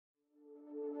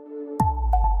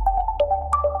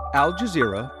Al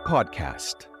Jazeera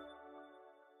Podcast.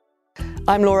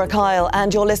 I'm Laura Kyle,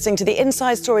 and you're listening to the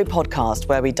Inside Story podcast,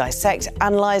 where we dissect,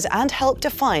 analyse and help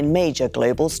define major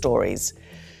global stories.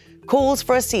 Calls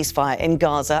for a ceasefire in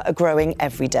Gaza are growing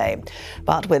every day.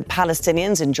 But with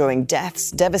Palestinians enduring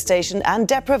deaths, devastation and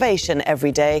deprivation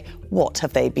every day, what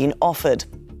have they been offered?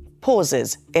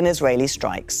 Pauses in Israeli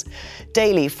strikes.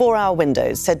 Daily 4-hour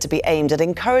windows said to be aimed at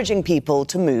encouraging people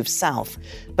to move south.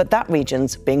 But that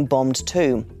region's being bombed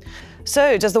too.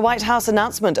 So, does the White House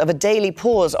announcement of a daily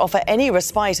pause offer any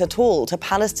respite at all to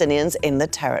Palestinians in the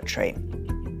territory?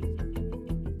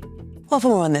 Well, for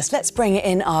more on this, let's bring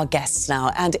in our guests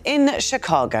now. And in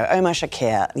Chicago, Omar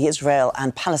Shakir, the Israel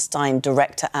and Palestine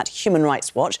Director at Human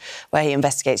Rights Watch, where he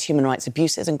investigates human rights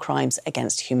abuses and crimes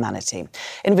against humanity.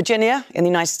 In Virginia, in the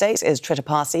United States, is Trita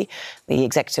Parsi, the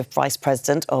Executive Vice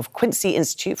President of Quincy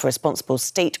Institute for Responsible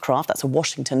Statecraft. That's a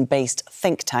Washington-based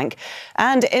think tank.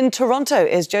 And in Toronto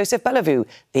is Joseph Belliveau,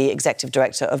 the Executive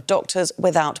Director of Doctors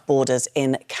Without Borders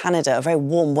in Canada. A very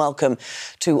warm welcome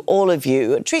to all of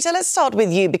you. Trita, let's start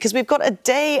with you, because we've got a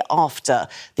day after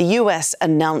the US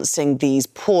announcing these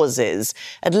pauses.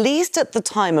 At least at the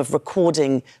time of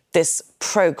recording this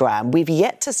programme, we've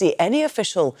yet to see any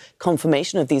official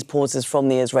confirmation of these pauses from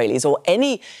the Israelis or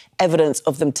any evidence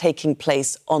of them taking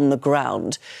place on the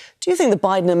ground. Do you think the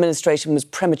Biden administration was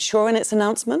premature in its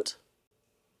announcement?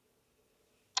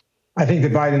 I think the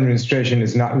Biden administration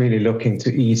is not really looking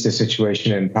to ease the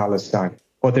situation in Palestine.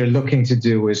 What they're looking to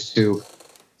do is to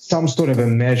some sort of a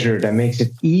measure that makes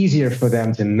it easier for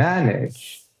them to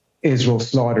manage Israel's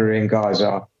slaughter in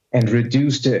Gaza and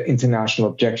reduce the international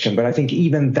objection. But I think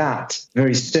even that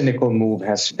very cynical move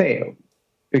has failed,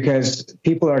 because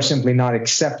people are simply not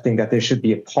accepting that there should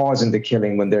be a pause in the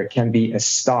killing when there can be a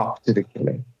stop to the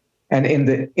killing. And in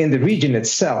the region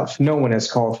itself, no one has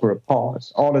called for a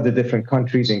pause. All of the different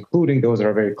countries, including those that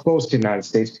are very close to the United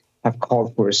States, have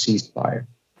called for a ceasefire.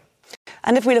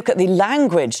 And if we look at the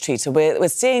language, Trita, we're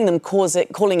seeing them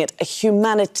calling it a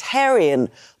humanitarian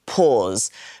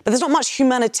pause. But there's not much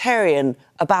humanitarian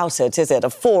about it, is it? A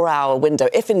 4-hour window,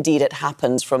 if indeed it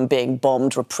happens, from being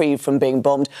bombed, reprieve from being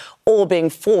bombed, or being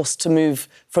forced to move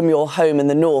from your home in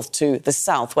the north to the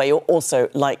south, where you're also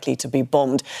likely to be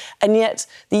bombed. And yet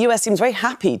the US seems very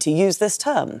happy to use this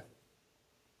term.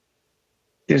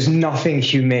 There's nothing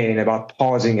humane about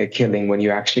pausing a killing when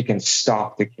you actually can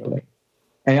stop the killing.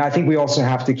 And I think we also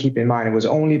have to keep in mind, it was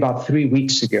only about 3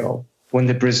 weeks ago when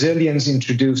the Brazilians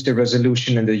introduced a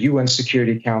resolution in the UN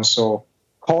Security Council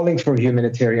calling for a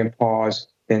humanitarian pause.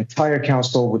 The entire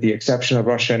council, with the exception of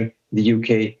Russia and the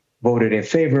UK, voted in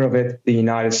favor of it. The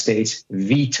United States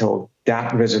vetoed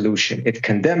that resolution. It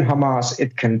condemned Hamas,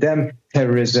 it condemned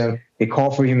terrorism, it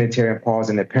called for a humanitarian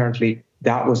pause, and apparently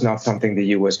that was not something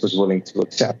the US was willing to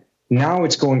accept. Now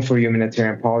it's going for a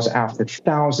humanitarian pause after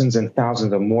thousands and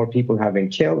thousands of more people have been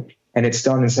killed, and it's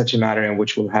done in such a manner in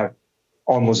which will have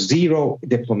almost zero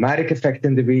diplomatic effect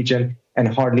in the region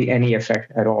and hardly any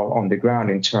effect at all on the ground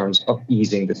in terms of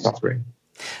easing the suffering.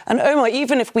 And Omar,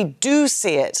 even if we do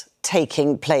see it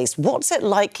taking place, what's it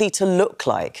likely to look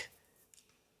like?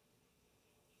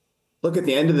 Look, at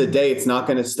the end of the day, it's not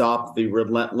going to stop the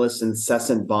relentless,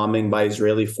 incessant bombing by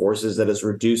Israeli forces that has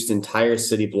reduced entire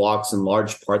city blocks and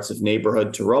large parts of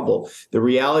neighborhood to rubble. The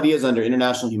reality is, under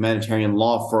international humanitarian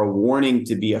law, for a warning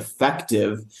to be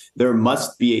effective, there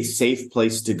must be a safe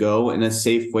place to go and a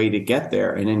safe way to get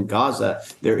there. And in Gaza,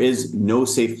 there is no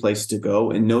safe place to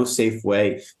go and no safe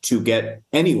way to get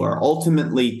anywhere.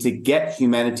 Ultimately, to get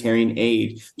humanitarian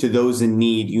aid to those in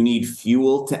need, you need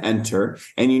fuel to enter,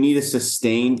 and you need a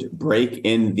sustained break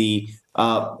in the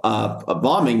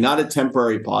bombing, not a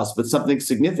temporary pause, but something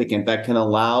significant that can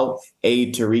allow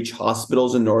aid to reach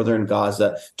hospitals in northern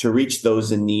Gaza, to reach those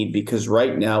in need, because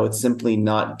right now it's simply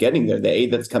not getting there. The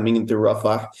aid that's coming in through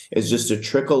Rafah is just a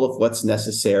trickle of what's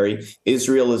necessary.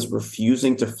 Israel is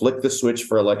refusing to flick the switch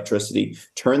for electricity,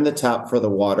 turn the tap for the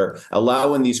water,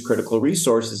 allow in these critical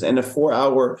resources, and a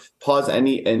 4-hour pause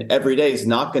every day is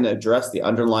not going to address the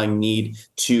underlying need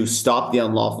to stop the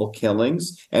unlawful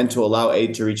killings and to allow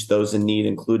aid to reach those in need,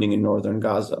 including in northern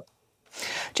Gaza.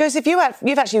 Joseph,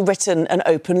 you've actually written an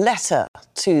open letter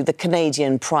to the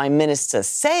Canadian Prime Minister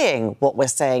saying what we're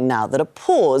saying now, that a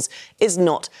pause is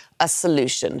not a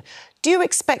solution. Do you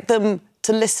expect them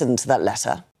to listen to that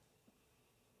letter?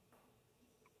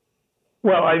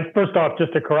 Well, first off,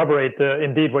 just to corroborate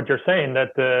indeed what you're saying,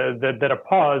 that a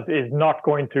pause is not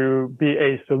going to be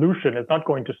a solution. It's not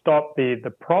going to stop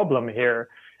the problem here.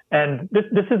 And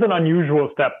this is an unusual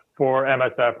step for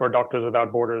MSF, or Doctors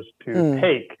Without Borders, to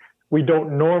take. We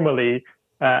don't normally,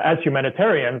 as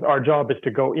humanitarians, our job is to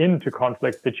go into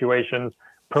conflict situations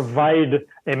provide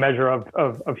a measure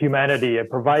of humanity and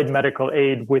provide medical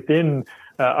aid within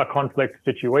a conflict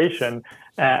situation.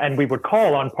 And we would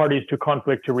call on parties to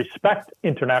conflict to respect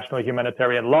international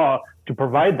humanitarian law, to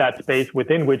provide that space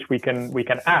within which we can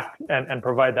act and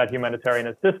provide that humanitarian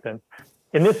assistance.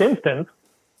 In this instance,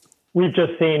 we've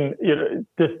just seen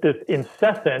this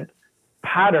incessant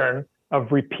pattern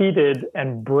of repeated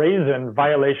and brazen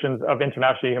violations of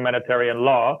international humanitarian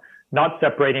law, not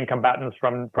separating combatants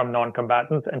from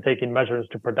non-combatants and taking measures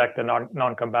to protect the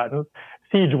non-combatants,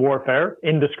 siege warfare,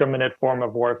 indiscriminate form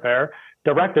of warfare,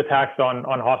 direct attacks on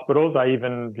hospitals. I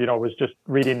even, was just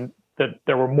reading that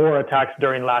there were more attacks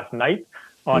during last night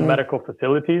on medical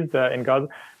facilities in Gaza.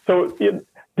 So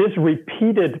this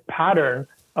repeated pattern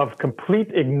of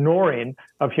complete ignoring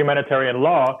of humanitarian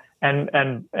law and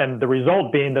the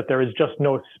result being that there is just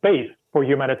no space for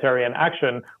humanitarian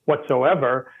action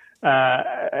whatsoever,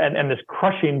 and this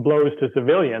crushing blows to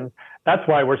civilians. That's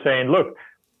why we're saying, look,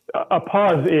 a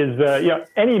pause is,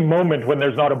 any moment when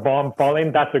there's not a bomb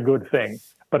falling, that's a good thing.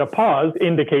 But a pause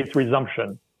indicates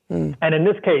resumption. And in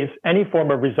this case, any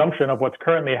form of resumption of what's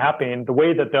currently happening, the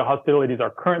way that the hostilities are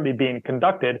currently being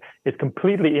conducted, is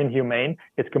completely inhumane.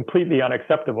 It's completely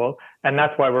unacceptable. And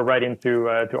that's why we're writing to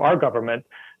our government,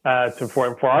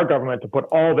 for our government to put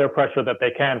all their pressure that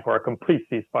they can for a complete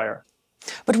ceasefire.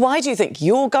 But why do you think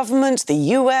your government,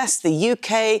 the US, the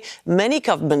UK, many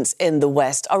governments in the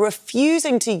West are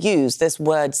refusing to use this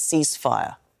word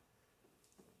ceasefire?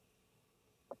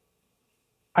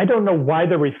 I don't know why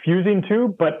they're refusing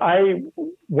to, but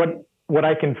what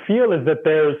I can feel is that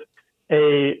there's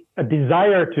a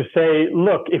desire to say,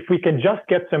 look, if we can just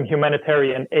get some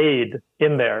humanitarian aid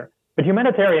in there, but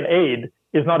humanitarian aid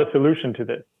is not a solution to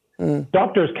this.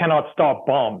 Doctors cannot stop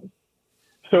bombs.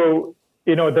 So,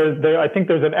 I think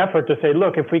there's an effort to say,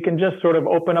 look, if we can just sort of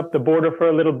open up the border for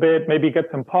a little bit, maybe get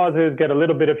some pauses, get a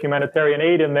little bit of humanitarian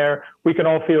aid in there, we can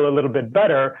all feel a little bit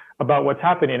better about what's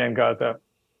happening in Gaza.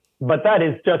 But that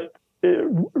is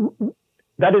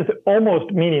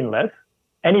almost meaningless.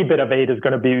 Any bit of aid is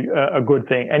going to be a good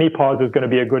thing. Any pause is going to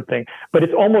be a good thing. But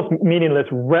it's almost meaningless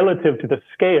relative to the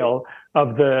scale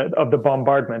of the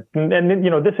bombardment. And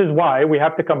this is why we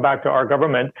have to come back to our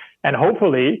government, and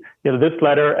hopefully, this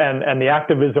letter and the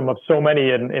activism of so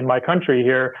many in my country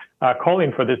here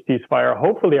calling for this ceasefire,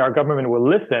 hopefully our government will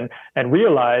listen and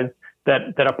realize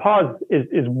that a pause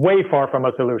is way far from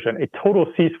a solution. A total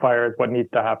ceasefire is what needs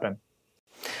to happen.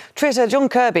 Trita, John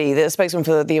Kirby, the spokesman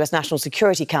for the US National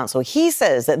Security Council, he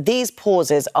says that these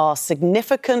pauses are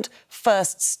significant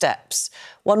first steps.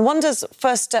 One wonders,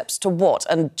 first steps to what,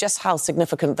 and just how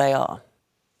significant they are?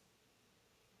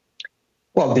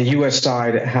 Well, the US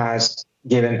side has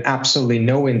given absolutely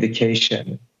no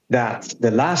indication that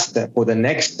the last step or the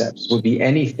next steps would be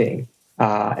anything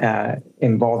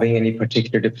involving any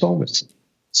particular diplomacy.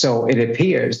 So it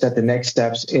appears that the next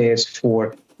steps is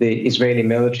for the Israeli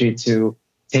military to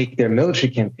take their military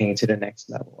campaign to the next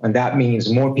level. And that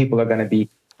means more people are going to be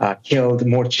killed,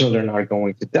 more children are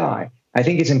going to die. I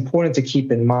think it's important to keep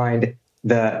in mind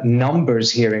the numbers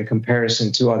here in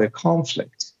comparison to other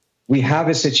conflicts. We have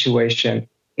a situation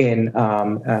in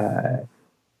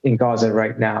Gaza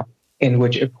right now in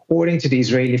which, according to the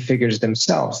Israeli figures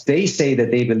themselves, they say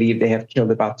that they believe they have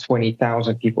killed about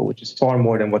 20,000 people, which is far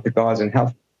more than what the Gazan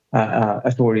health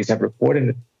authorities have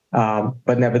reported.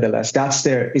 But nevertheless, that's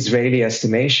their Israeli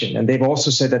estimation. And they've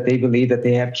also said that they believe that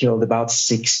they have killed about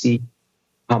 60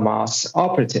 Hamas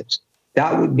operatives.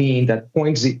 That would mean that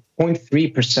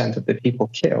 0.3% of the people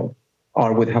killed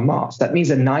are with Hamas. That means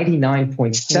that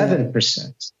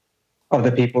 99.7% of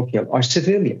the people killed are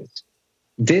civilians.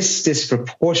 This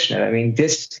disproportionate,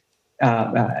 this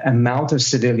amount of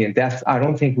civilian death, I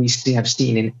don't think we have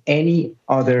seen in any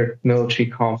other military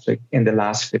conflict in the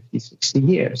last 50, 60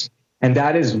 years. And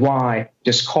that is why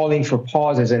just calling for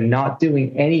pauses and not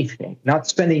doing anything, not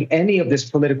spending any of this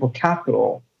political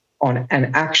capital on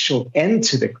an actual end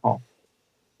to the conflict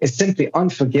is simply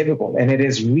unforgivable. And it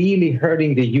is really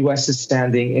hurting the U.S.'s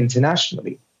standing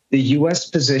internationally. The U.S.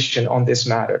 position on this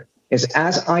matter is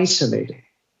as isolated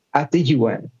at the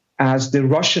UN as the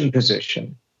Russian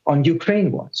position on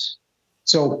Ukraine was.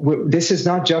 So this is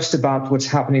not just about what's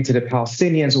happening to the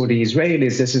Palestinians or the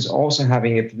Israelis. This is also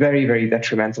having a very, very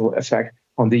detrimental effect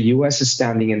on the U.S.'s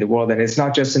standing in the world. And it's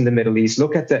not just in the Middle East.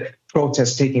 Look at the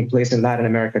protests taking place in Latin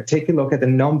America. Take a look at the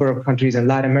number of countries in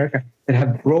Latin America that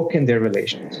have broken their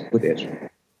relations with Israel.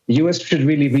 The U.S. should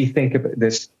really rethink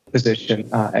this position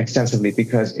extensively,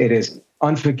 because it is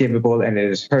unforgivable and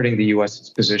it is hurting the U.S.'s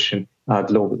position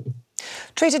globally.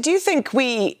 Trita, do you think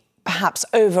we perhaps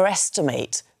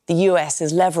overestimate the the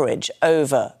US's leverage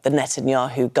over the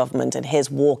Netanyahu government and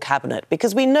his war cabinet?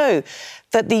 Because we know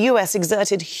that the US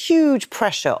exerted huge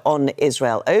pressure on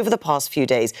Israel over the past few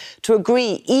days to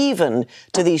agree even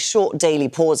to these short daily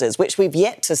pauses, which we've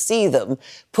yet to see them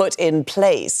put in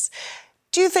place.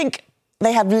 Do you think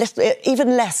they have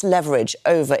even less leverage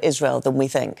over Israel than we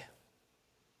think?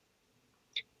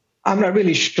 I'm not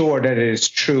really sure that it is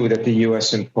true that the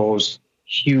U.S. imposed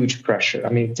huge pressure. I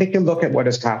mean, take a look at what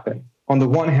has happened. On the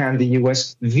one hand, the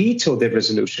U.S. vetoed the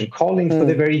resolution, calling for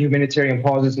the very humanitarian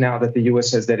pauses now that the U.S.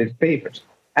 says that it favors.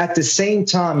 At the same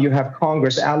time, you have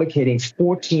Congress allocating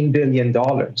 $14 billion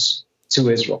to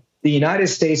Israel. The United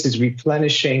States is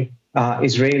replenishing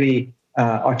Israeli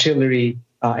artillery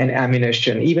and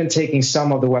ammunition, even taking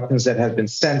some of the weapons that have been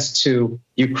sent to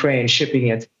Ukraine, shipping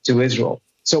it to Israel.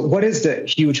 So what is the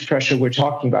huge pressure we're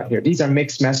talking about here? These are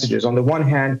mixed messages. On the one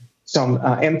hand, some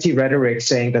empty rhetoric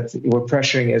saying that we're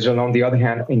pressuring Israel. On the other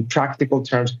hand, in practical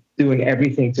terms, doing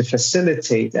everything to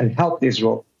facilitate and help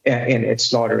Israel in its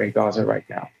slaughter in Gaza right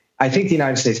now. I think the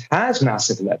United States has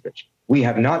massive leverage. We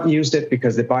have not used it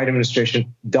because the Biden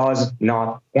administration does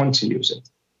not want to use it.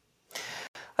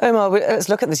 Omar, let's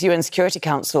look at this UN Security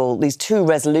Council, these two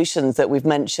resolutions that we've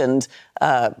mentioned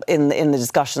in the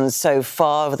discussions so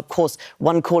far. Of course,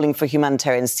 one calling for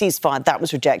humanitarian ceasefire, that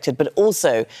was rejected. But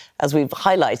also, as we've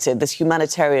highlighted, this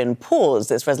humanitarian pause,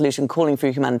 this resolution calling for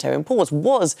a humanitarian pause,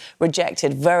 was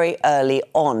rejected very early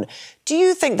on. Do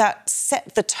you think that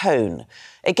set the tone?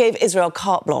 It gave Israel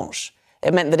carte blanche.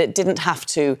 It meant that it didn't have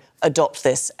to adopt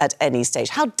this at any stage.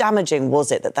 How damaging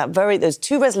was it that those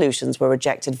two resolutions were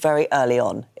rejected very early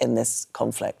on in this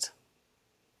conflict?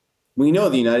 We know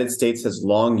the United States has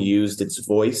long used its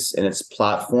voice and its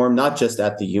platform, not just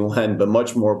at the UN, but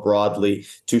much more broadly,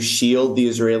 to shield the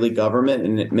Israeli government.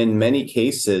 And in many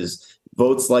cases,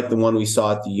 votes like the one we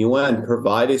saw at the UN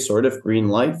provide a sort of green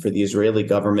light for the Israeli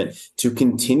government to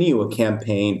continue a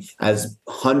campaign as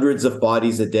hundreds of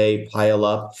bodies a day pile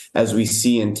up, as we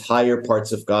see entire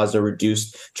parts of Gaza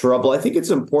reduced to rubble. I think it's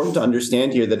important to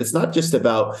understand here that it's not just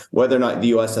about whether or not the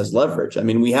U.S. has leverage. I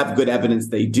mean, we have good evidence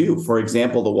they do. For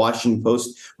example, the Washington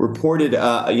Post reported,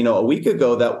 a week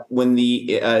ago that when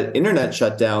the internet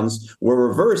shutdowns were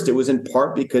reversed, it was in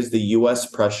part because the U.S.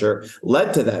 pressure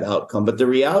led to that outcome. But the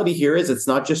reality here is it's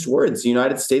not just words. The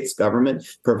United States government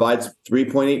provides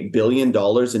 $3.8 billion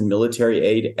in military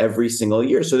aid every single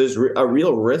year. So there's a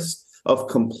real risk of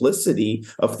complicity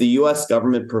of the U.S.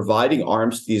 government providing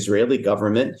arms to the Israeli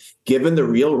government, given the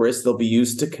real risk they'll be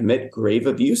used to commit grave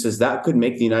abuses. That could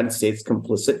make the United States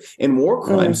complicit in war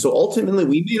crimes. So ultimately,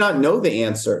 we may not know the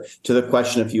answer to the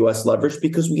question of U.S. leverage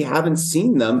because we haven't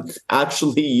seen them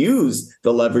actually use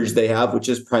the leverage they have, which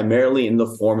is primarily in the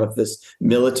form of this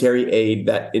military aid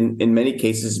that in many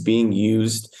cases is being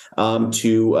used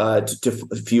to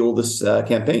fuel this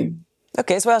campaign.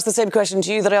 OK, so I asked the same question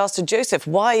to you that I asked to Joseph.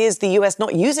 Why is the US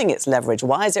not using its leverage?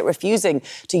 Why is it refusing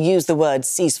to use the word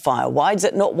ceasefire? Why does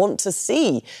it not want to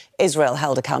see Israel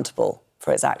held accountable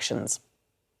for its actions?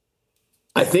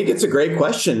 I think it's a great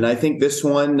question. I think this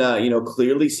one,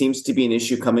 clearly seems to be an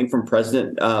issue coming from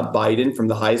President Biden, from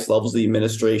the highest levels of the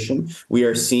administration. We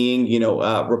are seeing,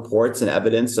 reports and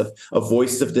evidence of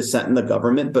voices of dissent in the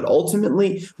government. But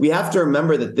ultimately, we have to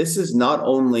remember that this is not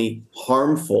only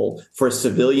harmful for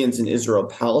civilians in Israel,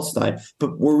 Palestine,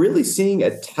 but we're really seeing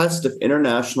a test of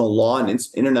international law and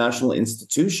international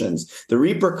institutions. The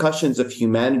repercussions of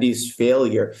humanity's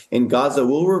failure in Gaza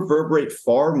will reverberate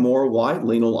far more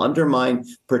widely and will undermine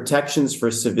protections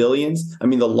for civilians. I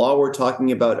mean, the law we're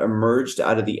talking about emerged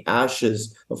out of the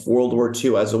ashes of World War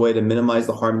II as a way to minimize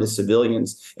the harm to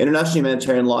civilians. International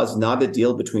humanitarian law is not a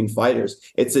deal between fighters.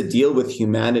 It's a deal with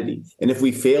humanity. And if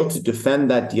we fail to defend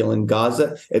that deal in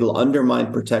Gaza, it'll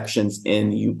undermine protections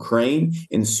in Ukraine,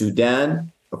 in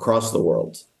Sudan, across the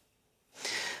world.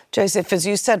 Joseph, as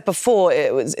you said before,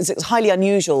 it's highly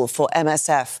unusual for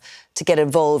MSF to get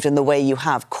involved in the way you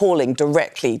have, calling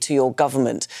directly to your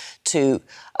government to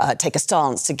take a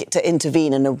stance, to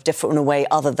intervene in a different way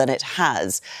other than it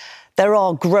has. There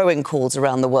are growing calls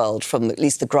around the world, from at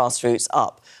least the grassroots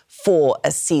up, for a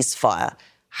ceasefire.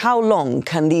 How long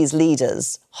can these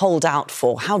leaders hold out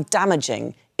for? How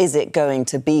damaging is it going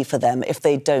to be for them if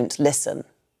they don't listen?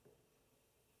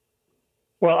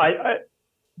 Well,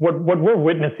 what we're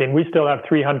witnessing, we still have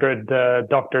 300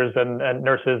 doctors and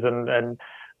nurses and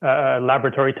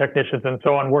laboratory technicians and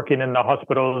so on working in the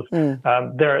hospitals.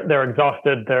 They're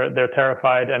exhausted, they're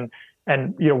terrified, and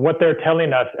what they're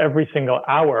telling us every single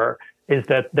hour is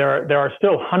that there are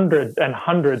still hundreds and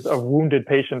hundreds of wounded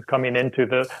patients coming into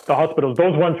the hospitals.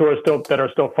 Those ones that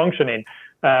are still functioning,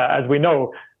 as we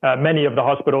know, Many of the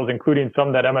hospitals, including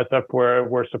some that MSF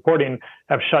were supporting,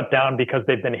 have shut down because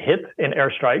they've been hit in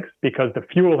airstrikes because the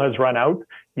fuel has run out.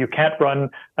 You can't run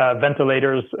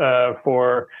ventilators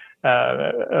for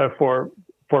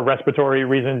respiratory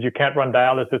reasons. You can't run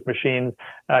dialysis machines.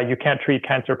 You can't treat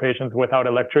cancer patients without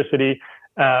electricity.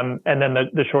 And then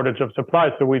the shortage of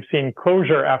supplies. So we've seen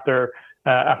closure after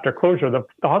closure. The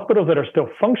hospitals that are still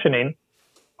functioning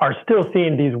are still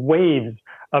seeing these waves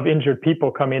of injured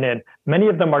people coming in. Many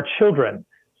of them are children.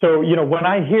 So, when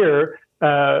I hear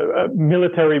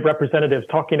military representatives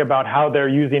talking about how they're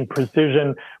using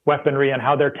precision weaponry and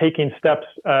how they're taking steps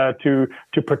to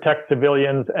protect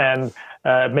civilians and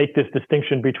make this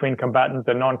distinction between combatants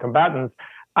and non-combatants,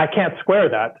 I can't square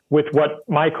that with what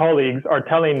my colleagues are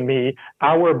telling me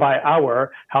hour by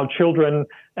hour, how children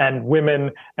and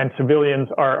women and civilians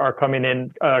are coming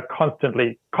in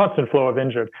constant flow of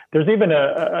injured. There's even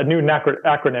a new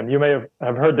acronym. You may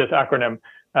have heard this acronym,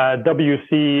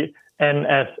 WCNSF,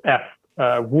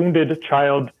 Wounded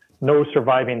Child No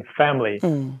Surviving Family.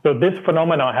 So this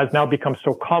phenomenon has now become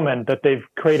so common that they've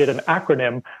created an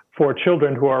acronym for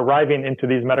children who are arriving into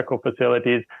these medical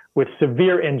facilities with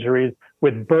severe injuries,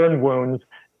 with burn wounds,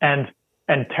 and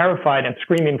terrified and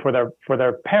screaming for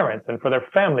their parents and for their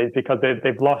families because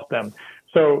they've lost them.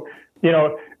 So,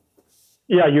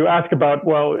 you ask about,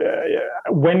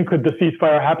 when could the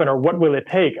ceasefire happen or what will it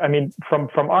take? I mean, from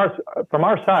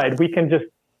our side, we can just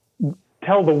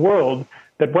tell the world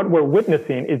that what we're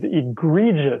witnessing is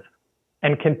egregious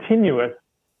and continuous,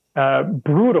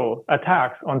 brutal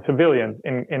attacks on civilians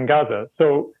in Gaza.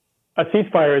 So a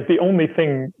ceasefire is the only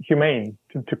thing humane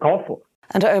to call for.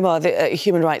 And Omar, the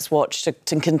Human Rights Watch, to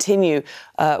continue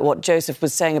what Joseph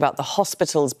was saying about the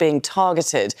hospitals being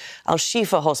targeted,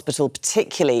 Al-Shifa Hospital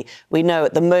particularly, we know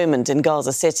at the moment in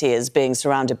Gaza City is being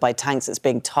surrounded by tanks, it's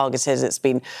being targeted, it's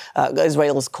been,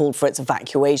 Israel's called for its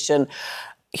evacuation.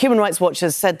 Human Rights Watch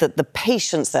has said that the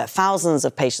patients there, thousands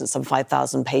of patients, some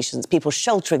 5,000 patients, people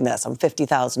sheltering there, some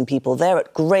 50,000 people, they're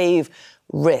at grave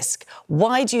risk.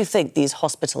 Why do you think these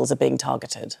hospitals are being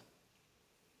targeted?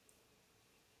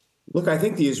 Look, I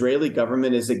think the Israeli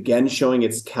government is again showing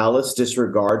its callous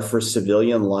disregard for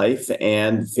civilian life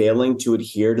and failing to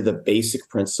adhere to the basic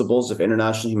principles of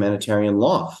international humanitarian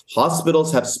law.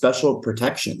 Hospitals have special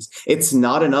protections. It's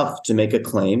not enough to make a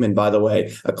claim, and by the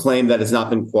way, a claim that has not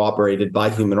been corroborated by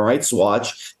Human Rights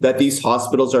Watch, that these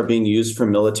hospitals are being used for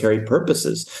military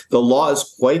purposes. The law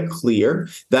is quite clear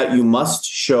that you must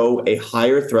show a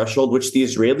higher threshold, which the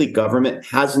Israeli government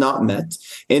has not met.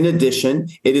 In addition,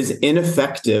 it is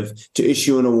ineffective to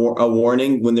issue a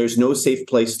warning when there's no safe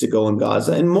place to go in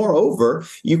Gaza. And moreover,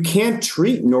 you can't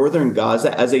treat northern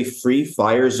Gaza as a free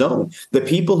fire zone. The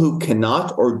people who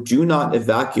cannot or do not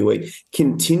evacuate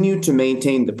continue to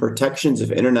maintain the protections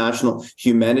of international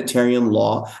humanitarian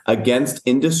law against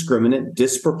indiscriminate,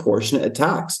 disproportionate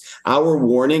attacks. Our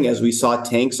warning, as we saw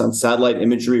tanks on satellite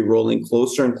imagery rolling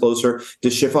closer and closer to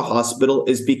Shifa Hospital,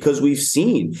 is because we've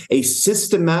seen a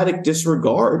systematic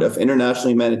disregard of international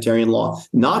humanitarian law,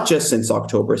 not just since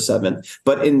October 7th,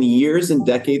 but in the years and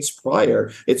decades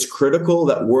prior. It's critical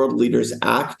that world leaders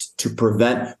act to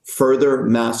prevent further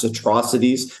mass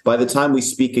atrocities. By the time we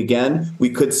speak again, we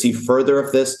could see further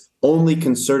of this. Only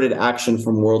concerted action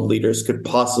from world leaders could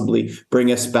possibly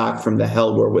bring us back from the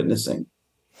hell we're witnessing.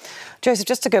 Joseph,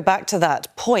 just to go back to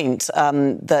that point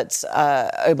that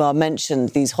Omar mentioned,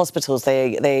 these hospitals,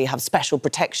 they have special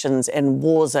protections in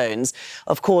war zones.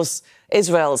 Of course,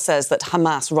 Israel says that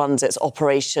Hamas runs its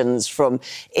operations from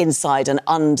inside and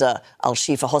under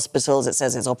Al-Shifa hospitals. It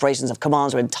says its operations have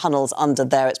commands are in tunnels under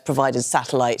there. It's provided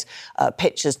satellite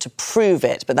pictures to prove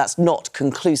it, but that's not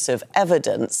conclusive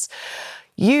evidence.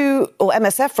 You, or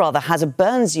MSF rather, has a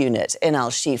burns unit in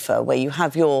Al-Shifa where you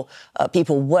have your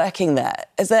people working there.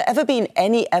 Has there ever been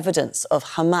any evidence of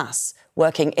Hamas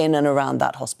working in and around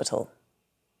that hospital?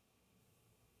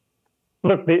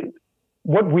 Look,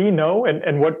 what we know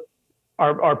and what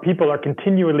our people are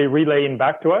continually relaying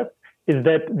back to us is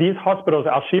that these hospitals,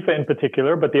 Al-Shifa in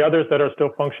particular, but the others that are still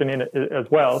functioning as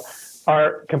well,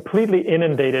 are completely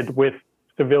inundated with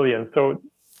civilians. So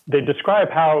they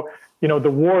describe how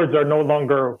the wards are no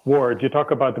longer wards. You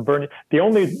talk about the burning. The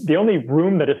only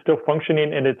room that is still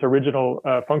functioning in its original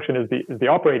function is the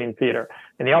operating theater,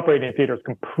 and the operating theater is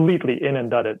completely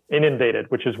inundated,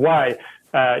 which is why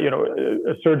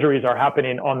surgeries are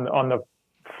happening on the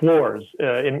floors.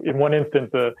 In one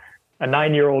instance, a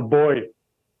 9-year-old boy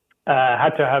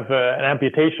had to have an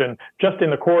amputation just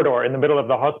in the corridor in the middle of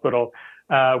the hospital.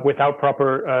 Without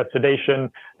proper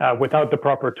sedation, without the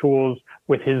proper tools,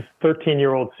 with his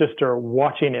 13-year-old sister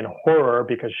watching in horror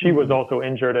because she was also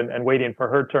injured and waiting for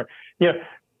her turn.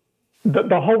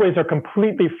 the hallways are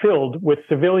completely filled with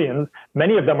civilians.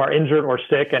 Many of them are injured or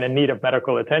sick and in need of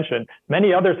medical attention.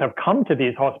 Many others have come to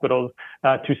these hospitals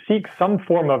to seek some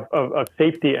form of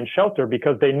safety and shelter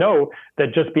because they know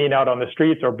that just being out on the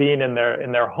streets or being in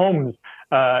their homes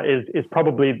is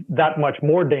probably that much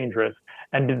more dangerous.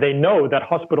 And they know that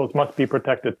hospitals must be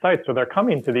protected sites, so they're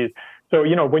coming to these. So,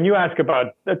 when you ask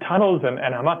about the tunnels and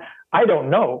Hamas, I don't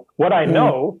know. What I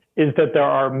know is that there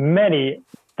are many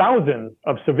thousands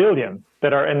of civilians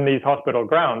that are in these hospital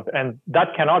grounds, and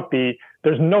that cannot be,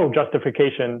 there's no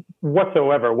justification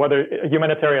whatsoever, whether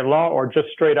humanitarian law or just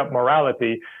straight up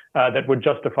morality, that would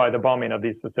justify the bombing of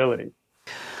these facilities.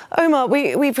 Omar,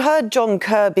 we've heard John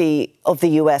Kirby of the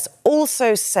US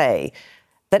also say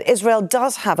that Israel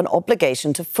does have an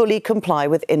obligation to fully comply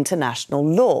with international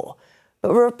law,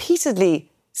 but we're repeatedly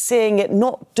seeing it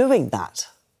not doing that.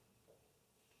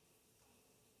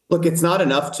 Look, it's not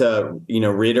enough to,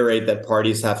 reiterate that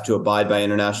parties have to abide by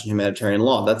international humanitarian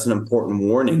law. That's an important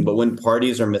warning. But when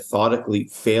parties are methodically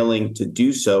failing to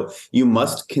do so, you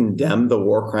must condemn the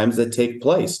war crimes that take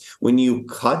place. When you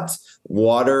cut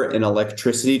water and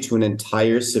electricity to an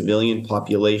entire civilian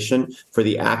population for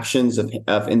the actions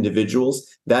of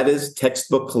individuals, that is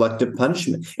textbook collective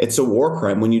punishment. It's a war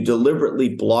crime. When you deliberately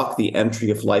block the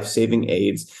entry of life-saving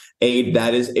aid,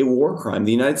 that is a war crime.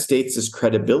 The United States'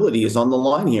 credibility is on the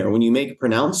line here. When you make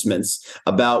pronouncements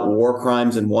about war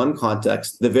crimes in one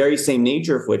context, the very same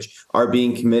nature of which are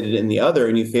being committed in the other,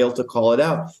 and you fail to call it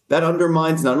out, that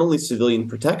undermines not only civilian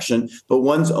protection, but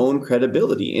one's own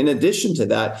credibility. In addition to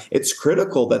that, it's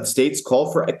critical that states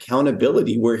call for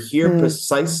accountability. We're here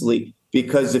precisely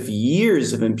because of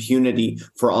years of impunity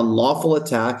for unlawful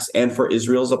attacks and for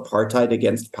Israel's apartheid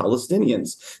against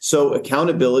Palestinians. So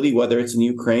accountability, whether it's in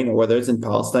Ukraine or whether it's in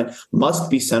Palestine, must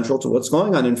be central to what's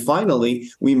going on. And finally,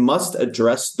 we must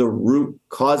address the root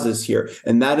causes here,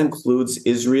 and that includes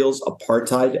Israel's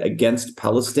apartheid against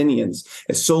Palestinians.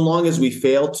 And so long as we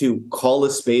fail to call a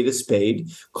spade,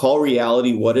 call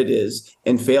reality what it is,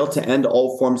 and fail to end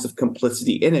all forms of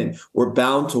complicity in it, we're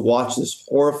bound to watch this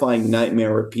horrifying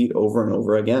nightmare repeat over and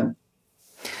over again.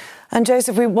 And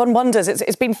Joseph, one wonders,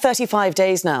 it's been 35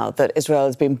 days now that Israel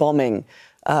has been bombing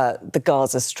the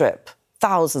Gaza Strip.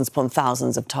 Thousands upon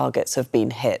thousands of targets have been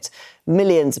hit.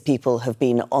 Millions of people have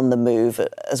been on the move.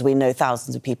 As we know,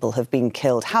 thousands of people have been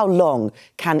killed. How long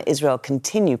can Israel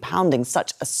continue pounding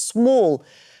such a small,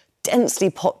 densely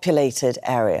populated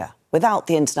area without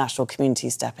the international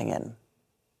community stepping in?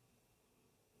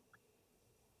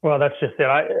 Well, that's just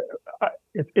it.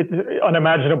 It's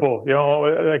unimaginable.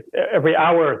 Like every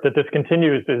hour that this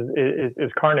continues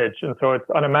is carnage, and so it's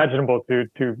unimaginable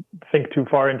to think too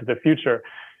far into the future.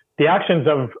 The actions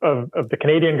of the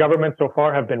Canadian government so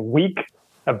far have been weak,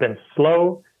 have been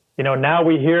slow. Now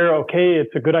we hear, okay,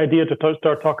 it's a good idea to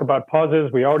start talk about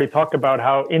pauses. We already talked about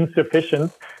how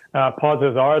insufficient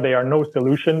pauses are. They are no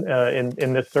solution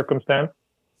in this circumstance.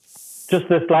 Just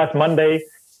this last Monday,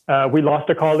 we lost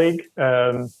a colleague,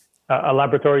 a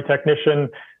laboratory technician.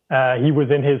 He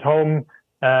was in his home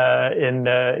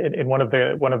in one of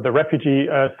the refugee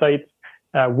sites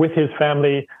with his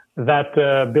family.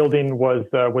 That building was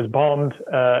bombed,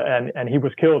 and he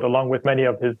was killed along with many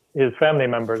of his family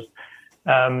members.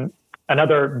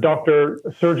 Another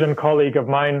surgeon colleague of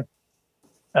mine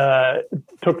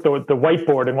took the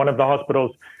whiteboard in one of the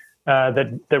hospitals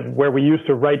that where we used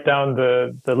to write down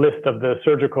the list of the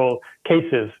surgical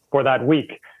cases for that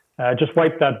week. Just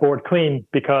wiped that board clean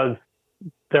because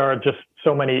there are just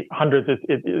so many hundreds.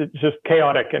 It's just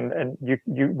chaotic, and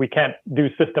we can't do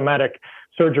systematic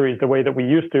surgeries the way that we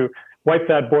used to. Wipe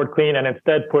that board clean and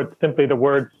instead put simply the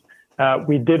words,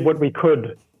 "We did what we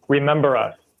could. Remember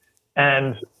us."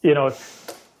 And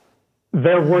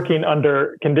they're working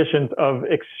under conditions of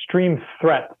extreme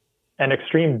threat and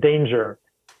extreme danger.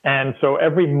 And so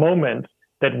every moment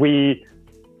that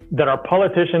our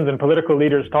politicians and political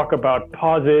leaders talk about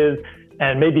pauses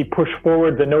and maybe push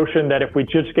forward the notion that if we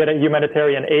just get a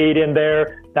humanitarian aid in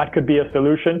there, that could be a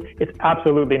solution, it's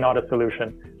absolutely not a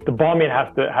solution. The bombing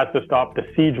has to stop. The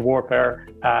siege warfare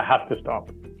has to stop.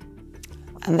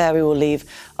 And there we will leave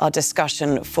our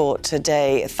discussion for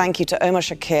today. Thank you to Omar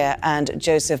Shakir and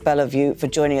Joseph Belliveau for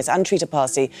joining us, and Trita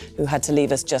Parsi, who had to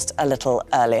leave us just a little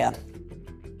earlier.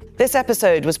 This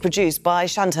episode was produced by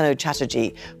Shantanu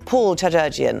Chatterjee, Paul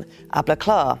Chadrajian, Abla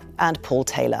Klar and Paul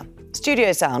Taylor.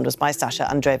 Studio sound was by Sasha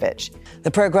Andrevich.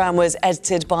 The programme was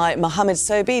edited by Mohammed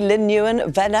Sobi, Lynn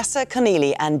Newen, Vanessa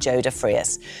Conneely and Joe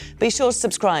DeFrias. Be sure to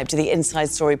subscribe to the Inside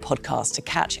Story podcast to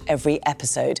catch every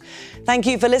episode. Thank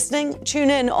you for listening. Tune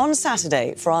in on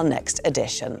Saturday for our next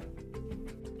edition.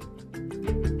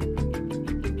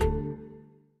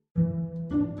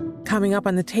 Coming up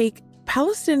on The Take,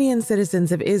 Palestinian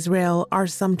citizens of Israel are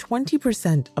some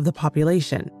 20% of the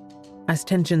population. As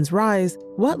tensions rise,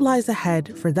 what lies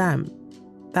ahead for them?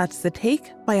 That's The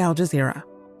Take by Al Jazeera.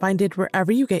 Find it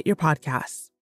wherever you get your podcasts.